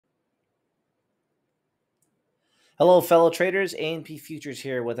Hello, fellow traders. A&P Futures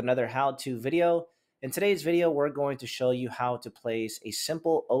here with another how-to video. In today's video, we're going to show you how to place a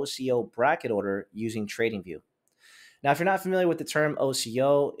simple OCO bracket order using Tradingview. Now, if you're not familiar with the term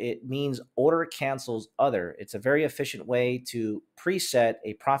OCO, it means order cancels other. It's a very efficient way to preset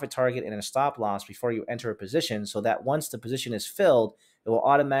a profit target and a stop loss before you enter a position so that once the position is filled, it will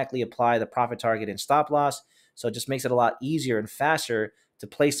automatically apply the profit target and stop loss. So it just makes it a lot easier and faster to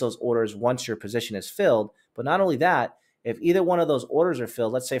place those orders once your position is filled. But not only that, if either one of those orders are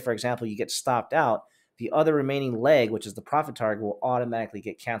filled, let's say, for example, you get stopped out, the other remaining leg, which is the profit target, will automatically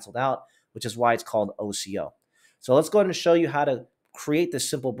get canceled out, which is why it's called OCO. So let's go ahead and show you how to create this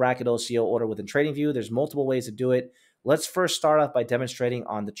simple bracket OCO order within TradingView. There's multiple ways to do it. Let's first start off by demonstrating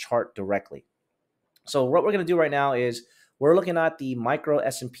on the chart directly. So what we're going to do right now is we're looking at the micro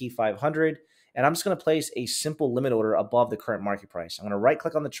S&P 500, and I'm just going to place a simple limit order above the current market price. I'm going to right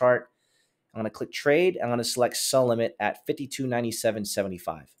click on the chart. I'm going to click trade. I'm going to select sell limit at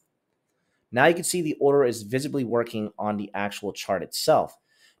 52.9775. Now you can see the order is visibly working on the actual chart itself.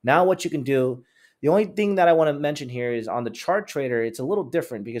 Now what you can do, the only thing that I want to mention here is on the chart trader, it's a little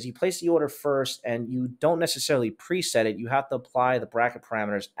different because you place the order first and you don't necessarily preset it. You have to apply the bracket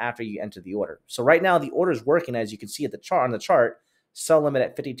parameters after you enter the order. So right now the order is working, as you can see at the chart on the chart, sell limit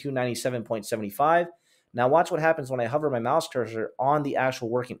at 52.97.75. Now watch what happens when I hover my mouse cursor on the actual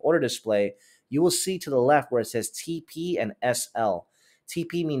working order display. You will see to the left where it says TP and SL.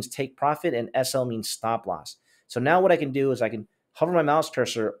 TP means take profit and SL means stop loss. So now what I can do is I can hover my mouse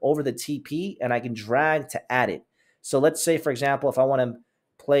cursor over the TP and I can drag to add it. So let's say, for example, if I want to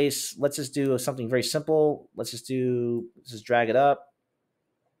place, let's just do something very simple. Let's just drag it up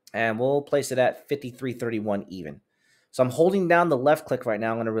and we'll place it at 53.31 even. So I'm holding down the left click right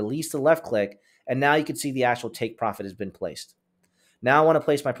now. I'm going to release the left click and now you can see the actual take profit has been placed. Now I want to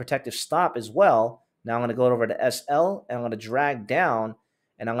place my protective stop as well. Now I'm going to go over to SL and I'm going to drag down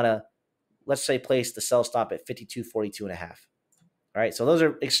and I'm going to, let's say, place the sell stop at 52.42 and a half. All right, so those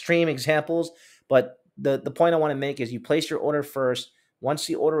are extreme examples, but the point I want to make is you place your order first. Once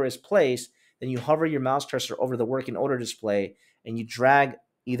the order is placed, then you hover your mouse cursor over the working order display and you drag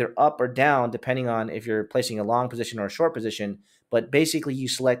either up or down depending on if you're placing a long position or a short position. But basically you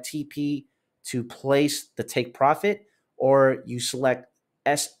select TP to place the take profit, or you select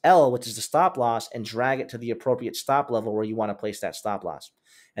SL, which is the stop loss, and drag it to the appropriate stop level where you want to place that stop loss.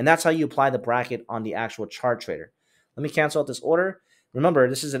 And that's how you apply the bracket on the actual chart trader. Let me cancel out this order. Remember,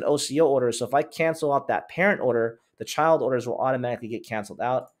 this is an OCO order, so if I cancel out that parent order, the child orders will automatically get canceled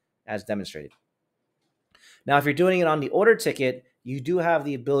out as demonstrated. Now, if you're doing it on the order ticket, you do have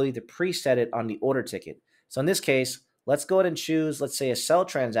the ability to preset it on the order ticket. So in this case, let's go ahead and choose, let's say, a sell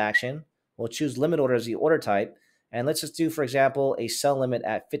transaction. We'll choose limit order as the order type. And let's just do, for example, a sell limit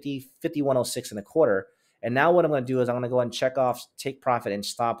at 51.06 and a quarter. And now what I'm going to do is I'm going to go ahead and check off take profit and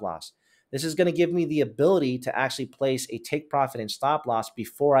stop loss. This is going to give me the ability to actually place a take profit and stop loss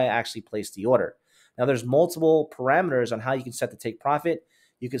before I actually place the order. Now, there's multiple parameters on how you can set the take profit.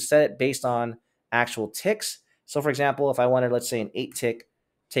 You can set it based on actual ticks. So, for example, if I wanted, let's say, an 8-tick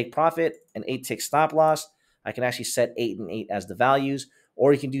take profit, an 8-tick stop loss, I can actually set 8 and 8 as the values.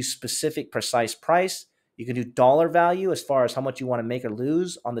 Or you can do specific precise price. You can do dollar value as far as how much you want to make or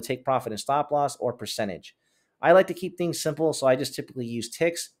lose on the take profit and stop loss, or percentage. I like to keep things simple, so I just typically use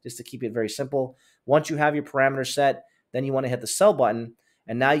ticks just to keep it very simple. Once you have your parameters set, then you want to hit the sell button.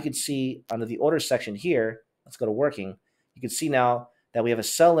 And now you can see under the order section here, let's go to working. You can see now that we have a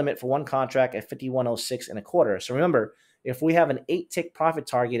sell limit for one contract at 51.06 and a quarter. So remember, if we have an 8-tick profit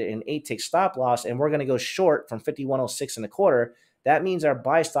target and an 8-tick stop loss, and we're going to go short from 51.06 and a quarter, that means our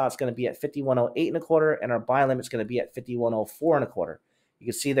buy stop is going to be at 51.08 and a quarter, and our buy limit is going to be at 51.04 and a quarter. You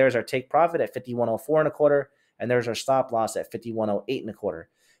can see there's our take profit at 51.04 and a quarter, and there's our stop loss at 51.08 and a quarter.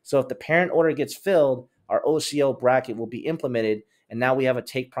 So if the parent order gets filled, our OCO bracket will be implemented, and now we have a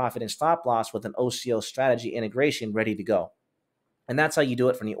take profit and stop loss with an OCO strategy integration ready to go. And that's how you do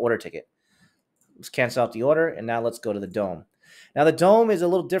it from the order ticket. Let's cancel out the order, and now let's go to the DOM. Now, the DOM is a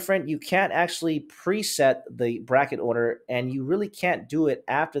little different. You can't actually preset the bracket order, and you really can't do it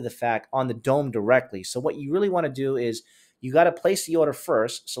after the fact on the DOM directly. So what you really want to do is you got to place the order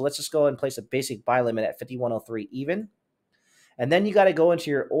first. So let's just go and place a basic buy limit at 51.03 even. And then you got to go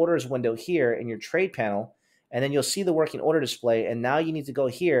into your orders window here in your trade panel, and then you'll see the working order display. And now you need to go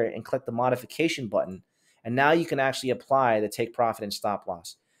here and click the modification button. And now you can actually apply the take profit and stop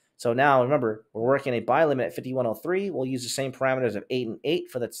loss. So now remember, we're working a buy limit at 51.03. We'll use the same parameters of 8 and 8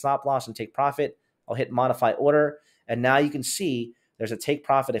 for the stop loss and take profit. I'll hit modify order. And now you can see there's a take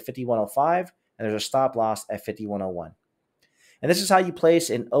profit at 51.05 and there's a stop loss at 51.01. And this is how you place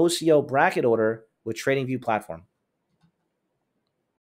an OCO bracket order with TradingView platform.